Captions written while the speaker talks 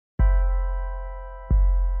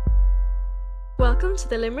Welcome to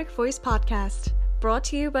the Limerick Voice podcast, brought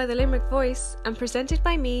to you by the Limerick Voice and presented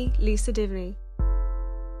by me, Lisa Diviney.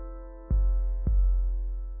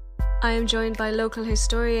 I am joined by local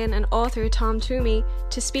historian and author Tom Toomey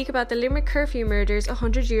to speak about the Limerick curfew murders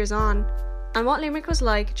 100 years on and what Limerick was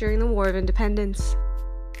like during the War of Independence.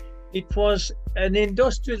 It was an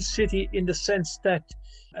industrial city in the sense that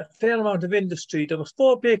a fair amount of industry. There were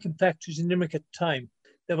 4 bacon factories in Limerick at the time.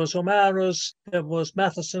 There was O'Mara's, there was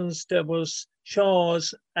Matheson's, there was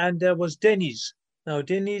Shaw's, and there was Denny's. Now,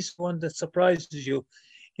 Denny's, one that surprises you.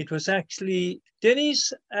 It was actually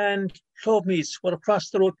Denny's and Club Meats were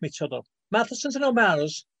across the road from each other. Matheson's and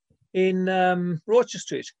O'Mara's in Rocher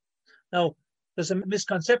Street. Now, there's a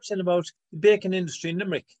misconception about the bacon industry in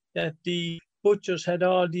Limerick, that the butchers had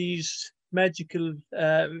all these magical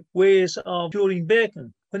ways of curing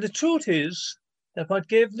bacon. When the truth is that what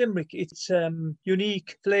gave Limerick its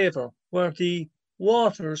unique flavour were the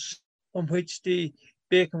waters on which the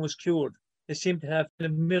bacon was cured. They seem to have the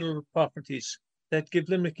mineral properties that give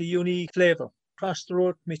Limerick a unique flavour. Across the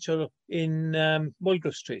road from each other in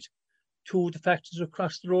Mulgrave Street. 2 of the factories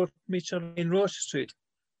across the road from each other in Rocher Street.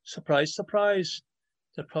 Surprise, surprise.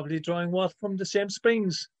 They're probably drawing water from the same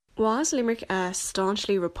springs. Was Limerick a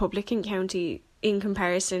staunchly Republican county in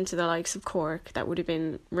comparison to the likes of Cork that would have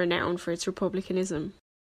been renowned for its republicanism?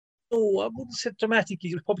 No, I wouldn't say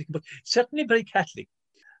dramatically Republican, but certainly very Catholic.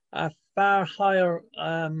 A far higher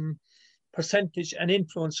percentage and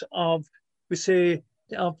influence of, we say,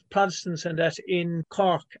 of Protestants and that in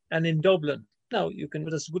Cork and in Dublin. Now,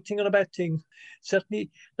 there's a good thing and a bad thing. Certainly,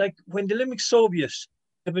 like when the Limerick Soviet,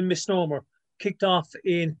 have been misnomer, kicked off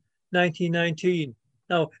in 1919.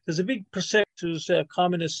 Now, there's a big percentage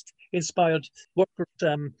communist-inspired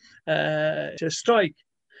workers' strike.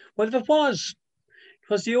 Well, if it was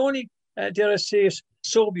the only, dare I say it,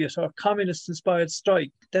 Soviet or communist-inspired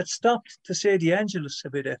strike that stopped, to say the Angelus, a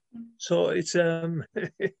bit. So it's, as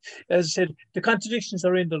I said, the contradictions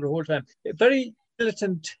are in there the whole time. Very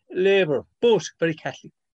militant Labour, but very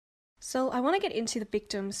Catholic. So I want to get into the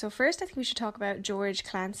victims. So first I think we should talk about George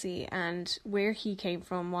Clancy and where he came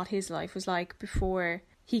from, what his life was like before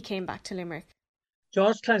he came back to Limerick.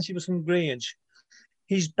 George Clancy was from Grange.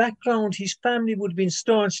 His background, his family would have been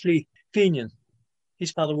staunchly Fenian. His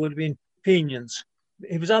father would have been Fenians.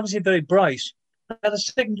 He was obviously very bright. Had a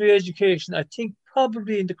secondary education, I think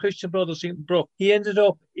probably in the Christian Brothers in Brook. He ended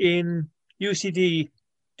up in UCD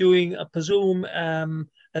doing, I presume,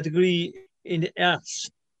 a degree in arts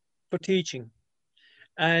for teaching.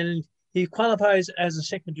 And he qualifies as a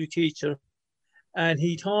secondary teacher, and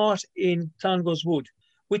he taught in Clongowes Wood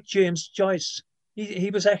with James Joyce. He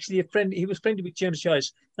was actually a friend. He was friendly with James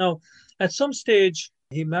Joyce. Now, at some stage,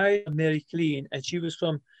 he married Mary Killeen, and she was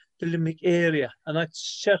from the Limerick area. I'm not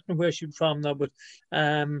certain where she was from now, but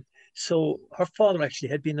so her father actually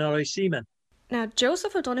had been an RIC man. Now,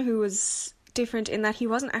 Joseph O'Donoghue was different in that he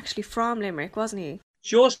wasn't actually from Limerick, wasn't he?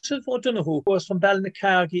 Joseph O'Donoghue was from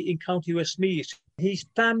Ballynacargy in County Westmeath. His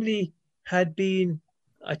family had been,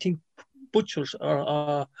 I think, butchers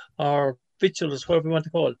or victuallers, whatever you want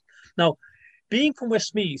to call it. Now, being from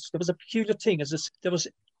Westmeath, there was a peculiar thing. There was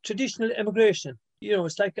traditional immigration. You know,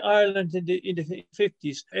 it's like Ireland in the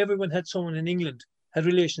 50s. Everyone had someone in England, had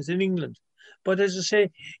relations in England. But as I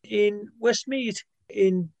say, in Westmeath,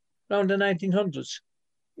 in around the 1900s,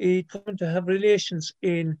 it began to have relations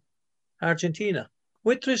in Argentina.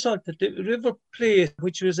 With the result that the River Plate,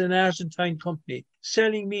 which was an Argentine company,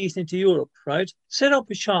 selling meat into Europe, right, set up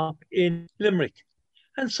a shop in Limerick.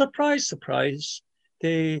 And surprise, surprise,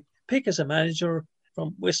 they pick as a manager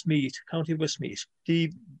from Westmeath, County Westmeath.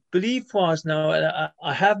 The belief was, now,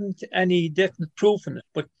 I haven't any definite proof in it,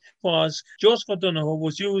 but was Joseph O'Donoghue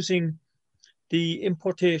was using the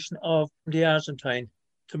importation of the Argentine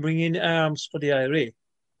to bring in arms for the IRA.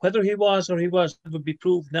 Whether he was or he wasn't would be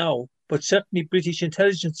proved now, but certainly British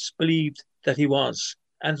intelligence believed that he was.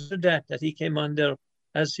 And after that he came on their,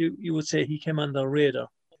 as you would say, he came on their radar.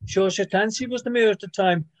 George Clancy was the mayor at the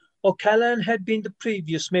time. O'Callaghan had been the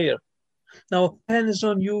previous mayor. Now, O'Callaghan is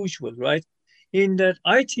unusual, right? In that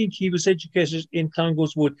I think he was educated in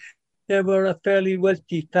Clongowes Wood. They were a fairly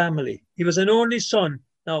wealthy family. He was an only son.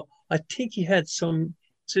 Now, I think he had some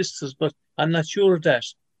sisters, but I'm not sure of that.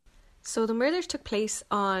 So the murders took place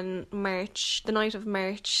on the night of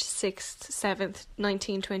March 6th, 7th,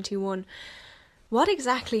 1921. What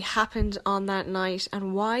exactly happened on that night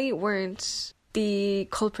and why weren't the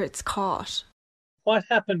culprits caught? What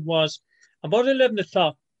happened was about 11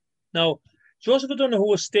 o'clock. Now, Joseph O'Donoghue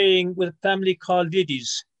was staying with a family called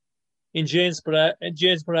Liddy's in Janesborough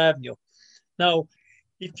Avenue. Now,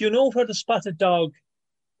 if you know where the Spotted Dog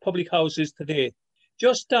public house is today,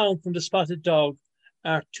 just down from the Spotted Dog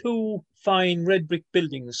are two fine red brick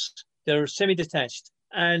buildings. They're semi-detached.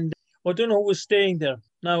 And I don't know who was staying there.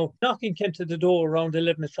 Now, knocking came to the door around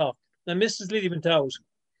 11 o'clock. Now, Mrs. Liddy went out,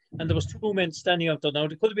 and there was two men standing out there. Now,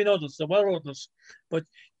 there could have been others. There were others. But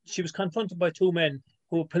she was confronted by two men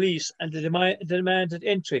who were police, and they demanded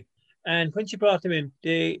entry. And when she brought them in,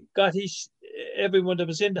 they got everyone that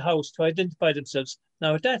was in the house to identify themselves.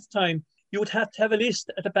 Now, at that time, you would have to have a list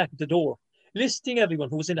at the back of the door, listing everyone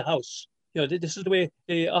who was in the house. This is the way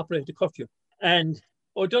they operate the curfew. And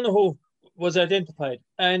O'Donoghue was identified.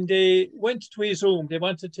 And they went to his room. They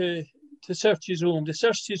wanted to search his room. They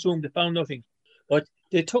searched his room. They found nothing. But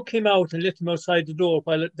they took him out and let him outside the door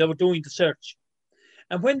while they were doing the search.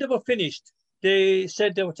 And when they were finished, they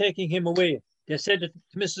said they were taking him away. They said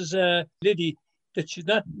to Mrs. Liddy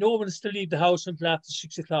that no one is to leave the house until after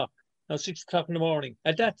 6 o'clock. Now, 6 o'clock in the morning.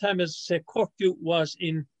 At that time, as I say, curfew was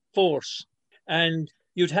in force. And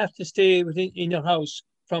you'd have to stay in your house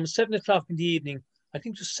from 7 o'clock in the evening, I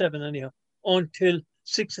think it was 7 anyhow, until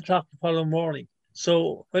 6 o'clock the following morning.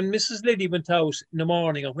 So when Mrs. Liddy went out in the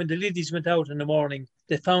morning, or when the Liddies went out in the morning,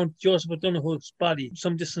 they found Joseph O'Donoghue's body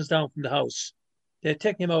some distance down from the house. They had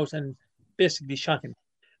taken him out and basically shot him.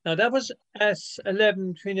 Now, that was at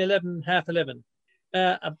 11, between 11 and half 11.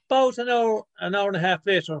 About an hour and a half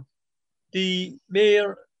later, the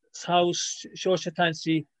mayor's house, Saoirse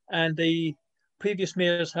Clancy, and the previous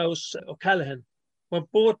mayor's house, O'Callaghan, were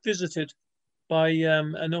both visited by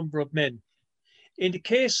a number of men. In the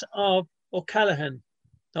case of O'Callaghan,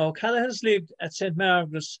 now O'Callaghan's lived at St.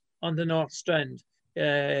 Margaret's on the North Strand.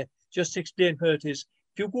 Just to explain where it is,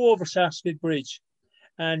 if you go over Sarsfield Bridge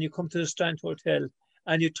and you come to the Strand Hotel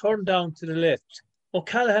and you turn down to the left,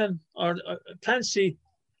 O'Callaghan or Clancy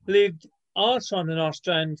lived also on the North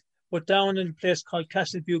Strand, but down in a place called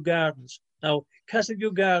Castleview Gardens. Now,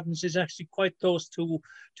 Castleview Gardens is actually quite close to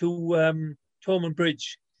Thomond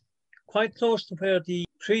Bridge, quite close to where the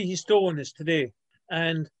Treaty Stone is today.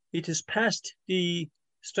 And it is past the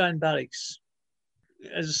Strand Barracks.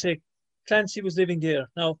 As I say, Clancy was living there.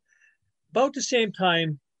 Now, about the same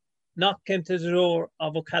time, knock came to the door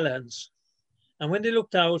of O'Callaghan's. And when they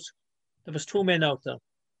looked out, there was two men out there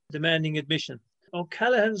demanding admission.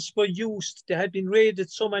 O'Callaghan's were used. They had been raided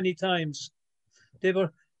so many times. They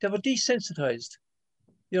were desensitized.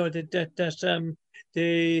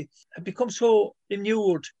 They had become so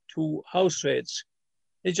inured to house raids.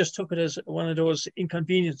 They just took it as one of those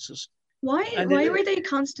inconveniences. Why were they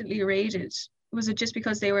constantly raided? Was it just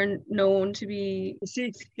because they were known to be? You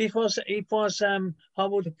see, it was how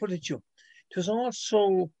would I put it? It was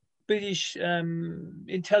also British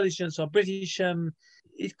intelligence or British.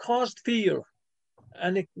 It caused fear,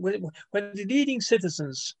 and when the leading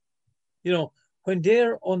citizens, when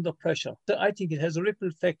they're under pressure, I think it has a ripple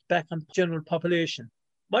effect back on the general population.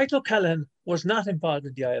 Michael O'Callaghan was not involved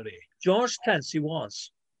in the IRA. George Clancy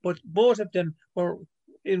was, but both of them were,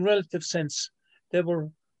 in relative sense, they were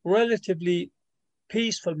relatively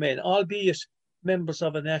peaceful men, albeit members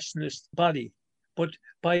of a nationalist body. But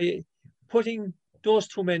by putting those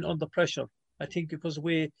two men under pressure, I think it was a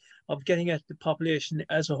way of getting at the population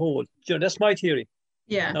as a whole. That's my theory.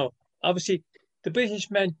 Yeah. Now, obviously, the British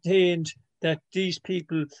maintained that these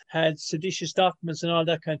people had seditious documents and all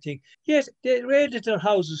that kind of thing. Yet they raided their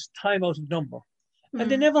houses time out of number, and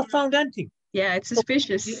they never found anything. Yeah, it's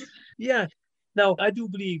suspicious. Yeah. Now, I do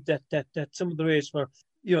believe that some of the raids were,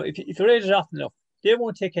 if you raid it often enough, they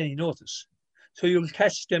won't take any notice. So you'll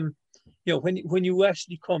catch them, when you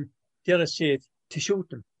actually come, dare I say it, to shoot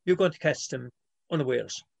them, you're going to catch them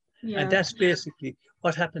unawares. Yeah. And that's basically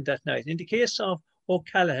what happened that night. In the case of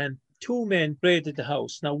O'Callaghan, two men raided the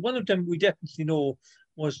house. Now, one of them we definitely know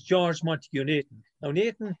was George Montague Nathan. Now,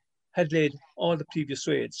 Nathan had led all the previous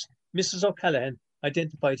raids. Mrs. O'Callaghan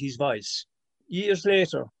identified his voice. Years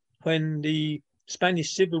later, when the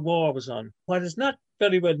Spanish Civil War was on, what is not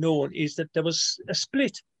very well known is that there was a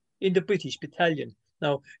split in the British battalion.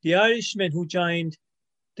 Now, the Irishmen who joined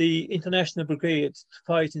the International Brigade to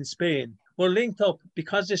fight in Spain were linked up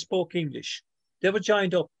because they spoke English. They were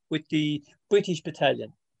joined up with the British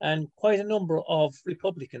battalion, and quite a number of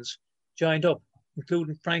Republicans joined up,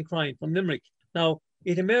 including Frank Ryan from Limerick. Now,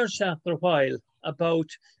 it emerged after a while about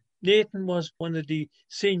Nathan was one of the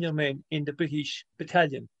senior men in the British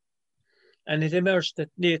battalion, and it emerged that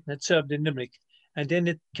Nathan had served in Limerick, and then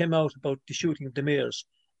it came out about the shooting of the mayors.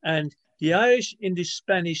 And the Irish in the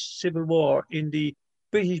Spanish Civil War in the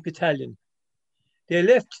British battalion, they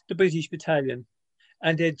left the British battalion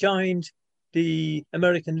and they joined the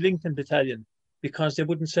American Lincoln battalion because they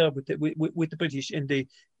wouldn't serve with the British in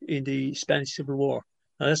the Spanish Civil War.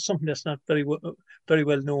 Now, that's something that's not very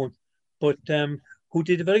well known. But who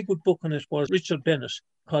did a very good book on it was Richard Bennett,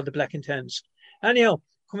 called The Black and Tans. Anyhow,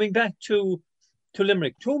 coming back to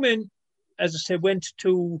Limerick, two men, as I said, went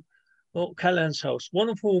to O'Callaghan's house, one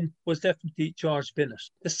of whom was definitely George Bennett.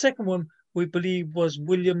 The second one, we believe, was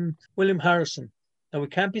William Harrison. Now, we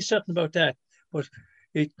can't be certain about that, but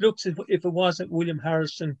it looks as if it wasn't William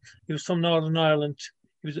Harrison. He was from Northern Ireland.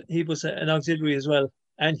 He was an auxiliary as well.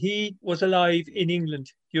 And he was alive in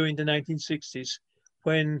England during the 1960s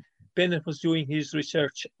when Bennett was doing his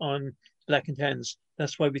research on Black and Tans.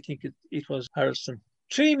 That's why we think it was Harrison.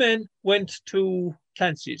 Three men went to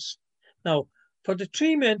Clancy's. Now, for the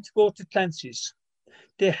three men to go to Clancy's,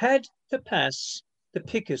 they had to pass the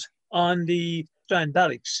picket on the Strand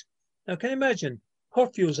Barracks. Now, can you imagine?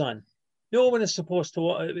 Curfew's on. No one is supposed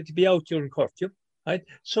to be out during curfew, right?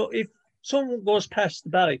 So if someone goes past the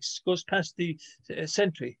barracks, goes past the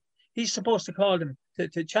sentry, he's supposed to call them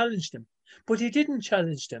to challenge them. But he didn't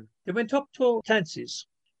challenge them. They went up to Clancy's.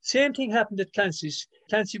 Same thing happened at Clancy's.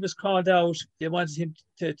 Clancy was called out. They wanted him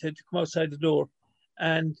to come outside the door.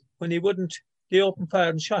 And when he wouldn't, they opened fire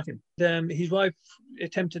and shot him. His wife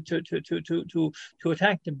attempted to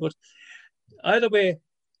attack him. But either way,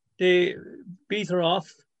 they beat her off.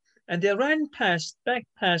 And they ran back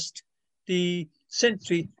past the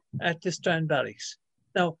sentry at the Strand Barracks.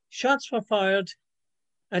 Now, shots were fired,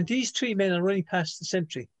 and these three men are running past the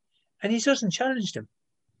sentry, and he doesn't challenge them.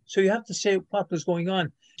 So you have to say what was going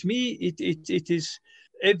on. To me, it is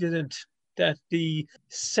evident that the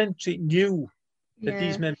sentry knew that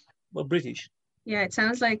these men were British. Yeah, it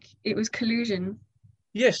sounds like it was collusion.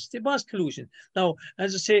 Yes, it was collusion. Now,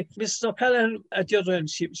 as I say, Mrs. O'Callaghan at the other end,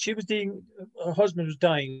 she was her husband was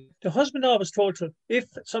dying. The husband always told her, if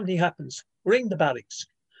something happens, ring the barracks.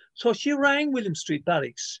 So she rang William Street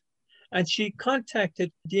Barracks and she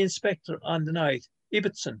contacted the inspector on the night,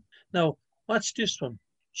 Ibbotson. Now, watch this one.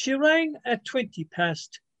 She rang at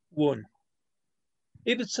 1:20.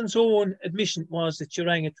 Ibbotson's own admission was that she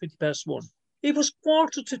rang at 1:20. It was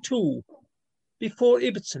 1:45 before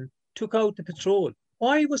Ibbotson took out the patrol.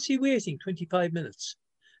 Why was he waiting 25 minutes?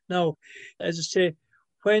 Now, as I say,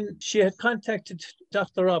 when she had contacted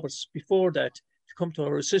Dr. Roberts before that to come to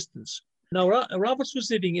her assistance, now Roberts was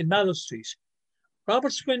living in Mallow Street.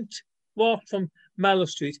 Roberts walked from Mallow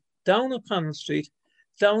Street, down O'Connell Street,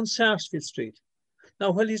 down Sarsfield Street. Now,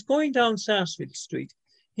 while he's going down Sarsfield Street,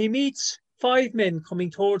 he meets 5 men coming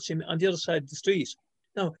towards him on the other side of the street.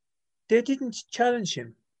 Now, they didn't challenge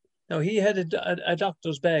him. Now, he had a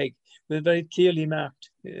doctor's bag with a very clearly marked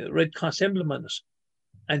Red Cross emblem on it.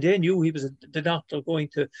 And they knew he was the doctor going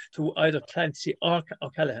to either Clancy or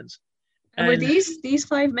O'Callaghan's. And were these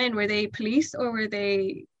 5 men, were they police or were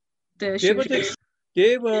they the shooters?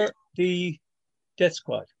 They were the death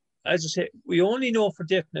squad. As I say, we only know for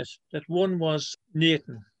definite that one was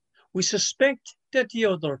Nathan. We suspect that the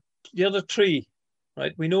other 3,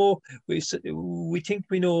 right? We think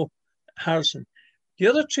we know Harrison. The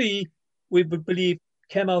other 3, we would believe,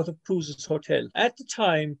 came out of Cruise's Hotel. At the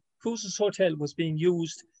time, Cruise's Hotel was being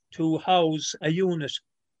used to house a unit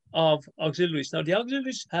of auxiliaries. Now, the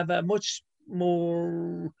auxiliaries have a much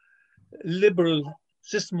more liberal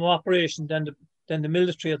system of operation than the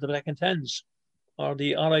military or the Black and Tans or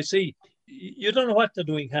the RIC. You don't know what they're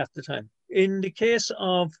doing half the time. In the case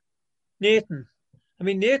of Nathan,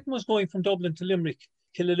 Nathan was going from Dublin to Limerick,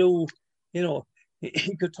 Killaloe,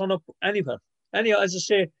 he could turn up anywhere. Anyhow, as I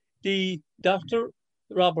say, the Dr.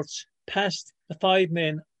 Roberts passed the 5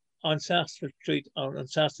 men on Sarsfield Street or on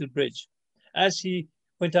Sarsfield Bridge as he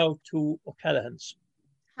went out to O'Callaghan's.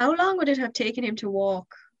 How long would it have taken him to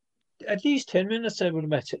walk? At least 10 minutes, I would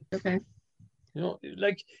imagine. Okay.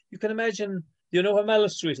 Like you can imagine, you know where Mallow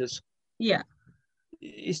Street is? Yeah.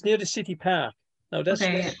 It's near the City Park. Now, that's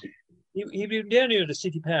okay. He'd be there near the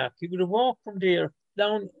City Park. He would have walked from there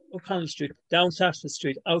down O'Connell Street, down Sarsfield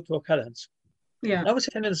Street, out to O'Callaghan's. Yeah. That was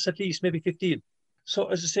 10 minutes at least, maybe 15. So,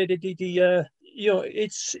 as I said, it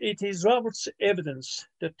is Robert's evidence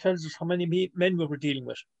that tells us how many men we were dealing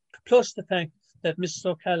with. Plus the fact that Mrs.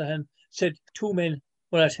 O'Callaghan said 2 men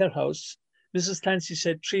were at her house. Mrs. Clancy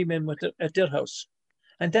said 3 men were at their house.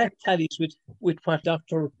 And that tallies with what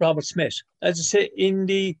Dr. Roberts met. As I say, in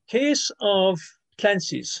the case of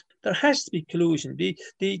Clancy's, there has to be collusion.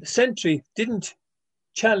 The sentry didn't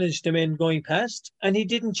challenge the men going past, and he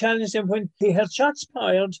didn't challenge them when he had shots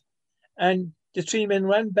fired and the 3 men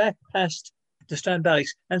ran back past the Strand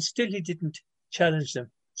Barracks, and still he didn't challenge them.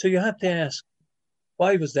 So you have to ask,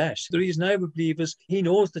 why was that? The reason I would believe is he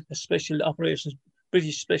knows that the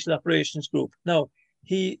British Special Operations Group. Now,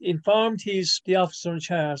 he informed the officer in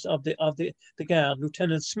charge of the guard,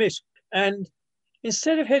 Lieutenant Smith, and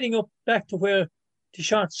instead of heading up back to where the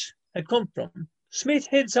shots had come from, Smith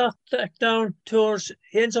heads off back down towards,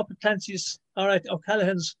 he ends up at Clancy's, all right,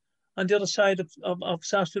 O'Callaghan's on the other side of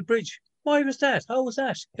Sarsfield Bridge. Why was that? How was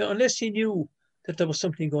that? Unless he knew that there was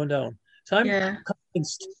something going down. So I'm Yeah.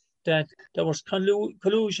 convinced that there was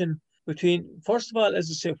collusion between, first of all, as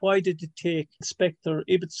I say, why did it take Inspector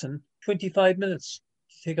Ibbotson 25 minutes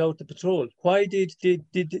to take out the patrol? Why did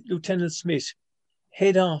Lieutenant Smith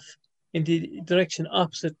head off in the direction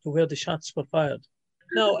opposite to where the shots were fired?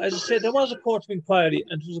 Now, as I said, there was a court of inquiry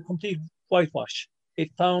and it was a complete whitewash.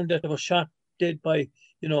 It found that they were shot dead by,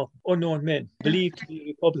 unknown men, believed to be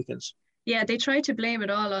Republicans. Yeah, they tried to blame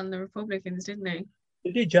it all on the Republicans, didn't they?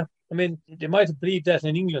 They did, yeah. I mean, they might have believed that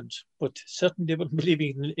in England, but certainly they wouldn't believe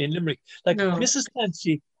it in Limerick. Like No. Mrs.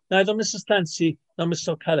 Clancy, neither Mrs. Clancy nor Mr.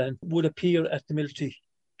 O'Callaghan would appear at the military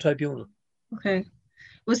tribunal. Okay.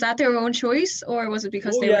 Was that their own choice, or was it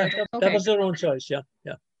because Oh, they yeah, were... that was their own choice, yeah.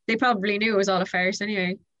 They probably knew it was all a farce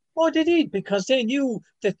anyway. Oh, they did, because they knew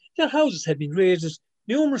that their houses had been raided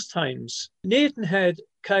numerous times. Nathan had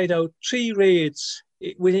carried out 3 raids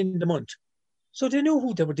within the month. So they knew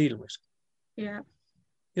who they were dealing with. Yeah.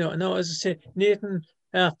 Now, as I say, Nathan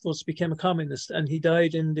afterwards became a communist and he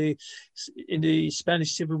died in the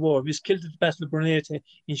Spanish Civil War. He was killed at the Battle of Brunete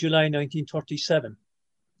in July 1937.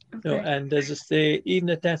 Okay. And as I say, even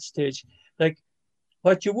at that stage, like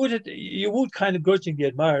what you would kind of grudgingly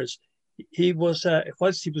admire is he was,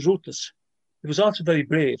 whilst he was ruthless, he was also very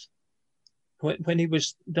brave. When he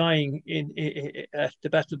was dying at the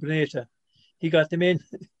Battle of Brunete, he got the men.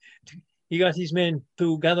 He got his men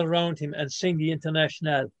to gather around him and sing the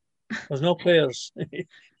Internationale. There was no prayers.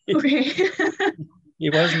 Okay. He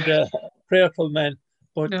wasn't a prayerful man,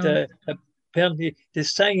 but No. apparently they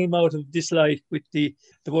sang him out of this life with the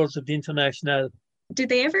words of the Internationale. Did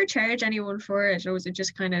they ever charge anyone for it, or was it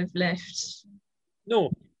just kind of left?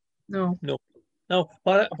 No. No. Now,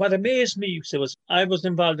 what amazed me was I was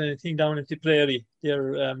involved in a thing down at the Prairie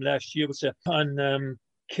there last year, was on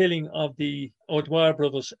killing of the O'Dwyer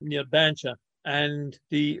brothers near Bancha, and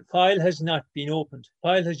the file has not been opened. The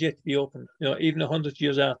file has yet to be opened. Even 100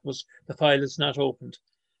 years afterwards, the file is not opened.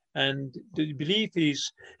 And the belief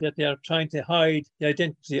is that they are trying to hide the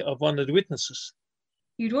identity of one of the witnesses.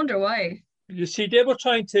 You'd wonder why. You see, they were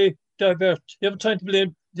trying to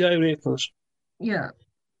blame the IRA first. Yeah.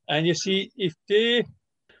 And you see, if they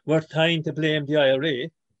were trying to blame the IRA,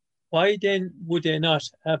 why then would they not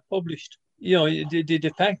have published?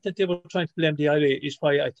 The fact that they were trying to blame the IRA is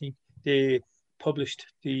why I think they published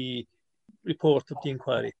the report of the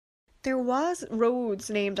inquiry. There was roads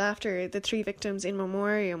named after the 3 victims in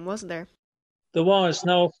memoriam, wasn't there? There was.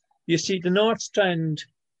 Now, you see, the North Strand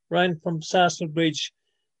ran from Sarsfield Bridge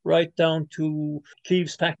right down to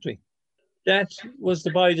Cleves Factory. That was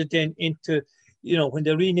divided then into, when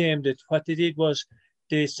they renamed it, what they did was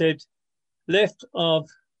they said left of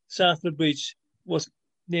Sarsfield Bridge was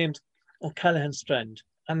named O'Callaghan Strand,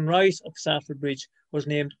 and right of Sarsfield Bridge was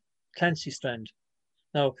named Clancy Strand.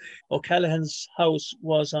 Now, O'Callaghan's house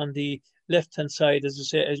was on the left-hand side, as I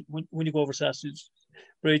say, when you go over Sarsfield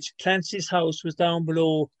Bridge. Clancy's house was down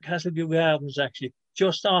below Castleview Gardens, actually,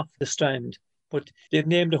 just off the Strand. But they've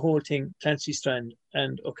named the whole thing Clancy Strand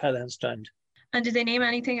and O'Callaghan Strand. And did they name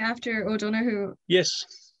anything after O'Donoghue?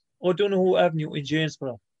 Yes, O'Donoghue Avenue in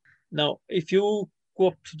Janesborough. Now, if you go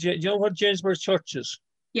up to, you know what Janesborough Church is?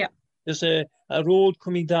 Yeah. There's a road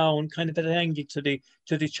coming down, kind of at an angle to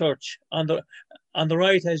the church. On the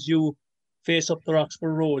right, as you face up the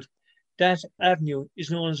Roxburgh Road, that avenue is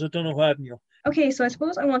known as O'Donoghue Avenue. Okay, so I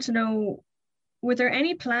suppose I want to know, were there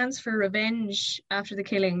any plans for revenge after the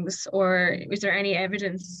killings, or was there any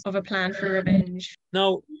evidence of a plan for revenge?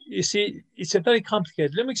 Now, you see, it's a very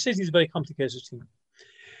complicated. Limerick City is a very complicated thing.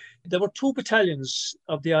 There were 2 battalions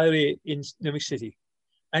of the IRA in Limerick City,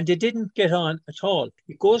 and they didn't get on at all.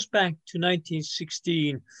 It goes back to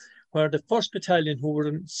 1916, where the 1st Battalion, who were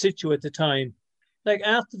in situ at the time, like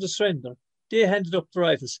after the surrender, they handed up the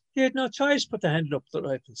rifles. They had no choice but to hand up the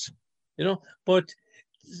rifles, But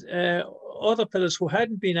other fellows who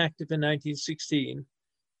hadn't been active in 1916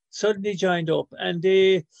 suddenly joined up, and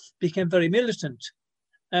they became very militant.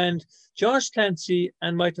 And George Clancy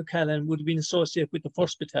and Michael Callan would have been associated with the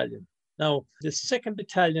 1st Battalion. Now, the 2nd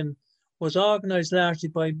Battalion was organised largely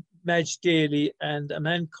by Madge Daly and a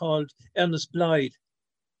man called Ernest Blythe,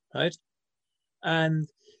 right? And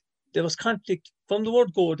there was conflict, from the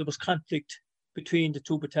word go, there was conflict between the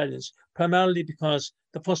 2 battalions, primarily because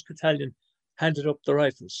the 1st Battalion handed up the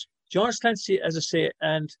rifles. George Clancy, as I say,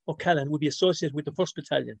 and O'Callaghan would be associated with the 1st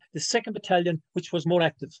Battalion. The 2nd Battalion, which was more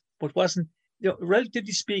active, but wasn't,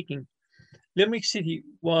 relatively speaking, Limerick City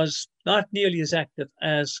was not nearly as active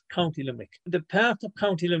as County Limerick. The part of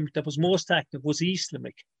County Limerick that was most active was East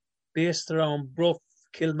Limerick, based around Bruff,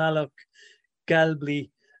 Kilmallock, Galbly,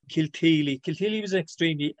 Kilteely. Kilteely was an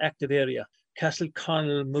extremely active area.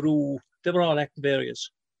 Castleconnell, Maru, they were all active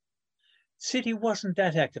areas. City wasn't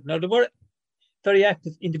that active. Now, there were very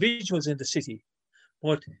active individuals in the city,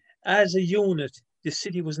 but as a unit, the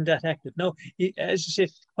city wasn't that active. Now, as you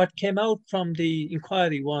say, what came out from the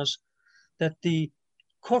inquiry was that the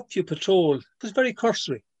curfew patrol was very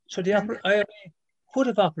cursory. So the IRA could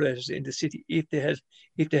have operated in the city if they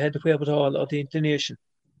had the wherewithal or the inclination.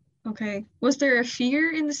 Okay. Was there a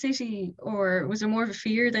fear in the city, or was there more of a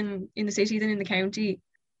fear than in the city than in the county?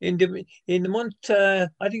 In the month, I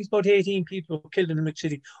think it's about 18 people were killed in Limerick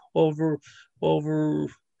City over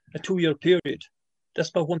a 2-year period. That's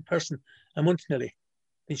about one person a month nearly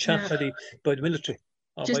being shot by the military.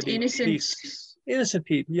 Or just by the innocent police. Innocent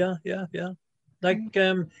people, yeah. Like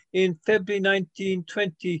in February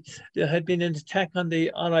 1920, there had been an attack on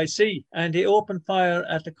the RIC, and they opened fire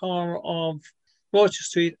at the corner of Rocher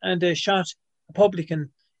Street, and they shot a publican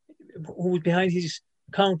who was behind his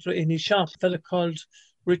counter in his shop, a fella called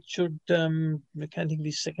Richard, I can't think of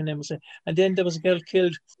his second name, and then there was a girl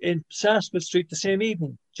killed in Sarsfield Street the same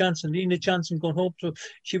evening. Lena Johnson going home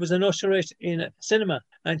she was an usherette in a cinema,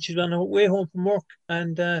 and she was on her way home from work,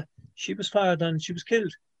 and she was fired on, she was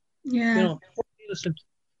killed. Yeah. You know, innocent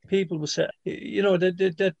people were said. You know, that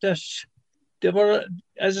there were,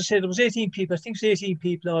 as I said, there was 18 people. I think it was 18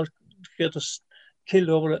 people all killed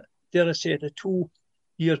over, dare I say, a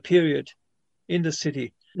 2-year period in the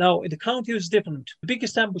city. Now, in the county, it was different. The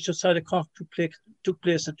biggest ambush outside of Cork took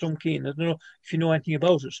place at Drumkeen. I don't know if you know anything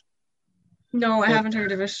about it. No, I haven't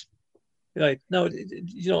heard of it. Right. Now,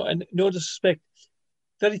 you know, and no disrespect,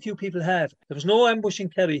 very few people have. There was no ambush in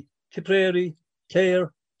Kerry, Tipperary,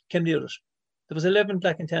 Clare, came near it. There was 11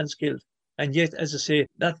 black and tans killed. And yet, as I say,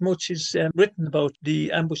 not much is written about the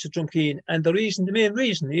ambush at Drumkeen. And the main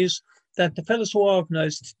reason is that the fellows who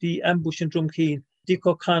organised the ambush in Drumkeen, Dick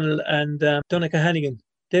O'Connell and Donnacha Hannigan,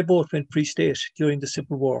 they both went free state during the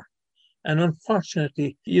Civil War. And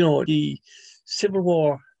unfortunately, you know, the Civil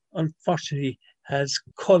War, unfortunately, has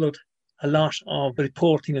coloured a lot of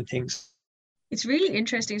reporting and things. It's a really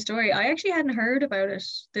interesting story. I actually hadn't heard about it,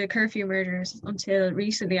 the curfew murders, until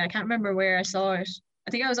recently. I can't remember where I saw it.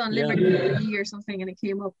 I think I was on Limerick TV or something, and it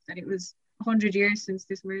came up that it was 100 years since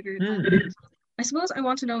this murder had happened. I suppose I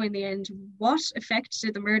want to know in the end, what effect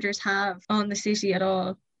did the murders have on the city at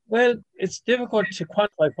all? Well, it's difficult to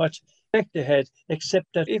quantify what effect they had, except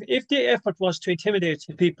that if the effort was to intimidate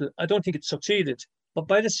people, I don't think it succeeded. But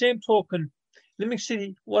by the same token, Limerick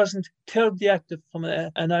City wasn't terribly active from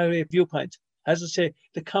an IRA viewpoint. As I say,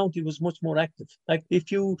 the county was much more active. Like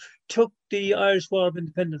if you took the Irish War of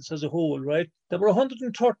Independence as a whole, right, there were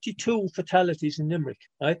 132 fatalities in Limerick,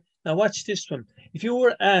 right? Now watch this one. If you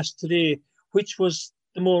were asked today which was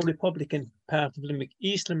the more Republican part of Limerick,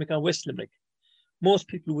 East Limerick or West Limerick, most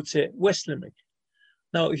people would say West Limerick.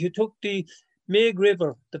 Now, if you took the Meg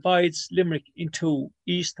River divides Limerick into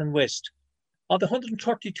East and West, of the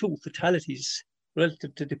 132 fatalities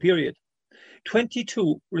relative to the period,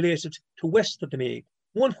 22 related to west of the Meg,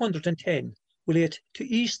 110 relate to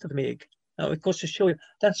east of the Meg. Now, it goes to show you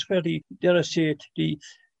that's where the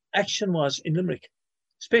action was in Limerick,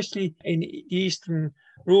 especially in eastern,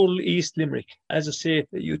 rural East Limerick. As I say,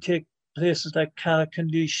 you take places like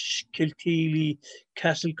Carrickandlish, Kilteely,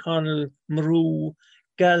 Castleconnell, Maru,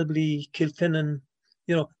 Galbly, Kilfinnan,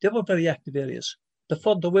 you know, they were very active areas. The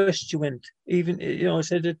further west you went, even, you know, I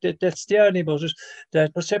said that's the irony about it,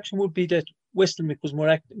 that perception would be that West Limerick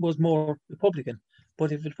was more Republican.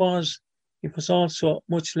 But if it was also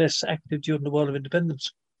much less active during the War of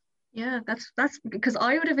Independence. Yeah, that's because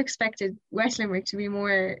I would have expected West Limerick to be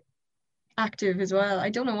more active as well. I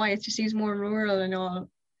don't know why, it just seems more rural and all.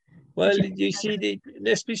 Well, you see,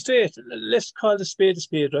 let's be straight. Let's call the spade,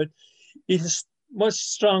 right? It is much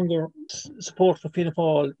stronger support for Fianna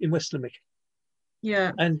Fáil in West Limerick.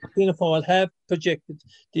 Yeah. And Fianna Fáil have projected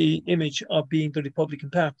the image of being the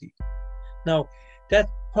Republican Party. Now, that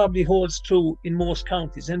probably holds true in most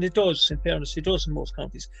counties, and it does, in fairness, it does in most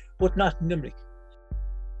counties, but not in Limerick.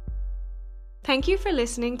 Thank you for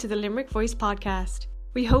listening to the Limerick Voice podcast.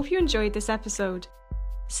 We hope you enjoyed this episode.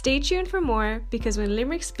 Stay tuned for more, because when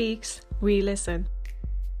Limerick speaks, we listen.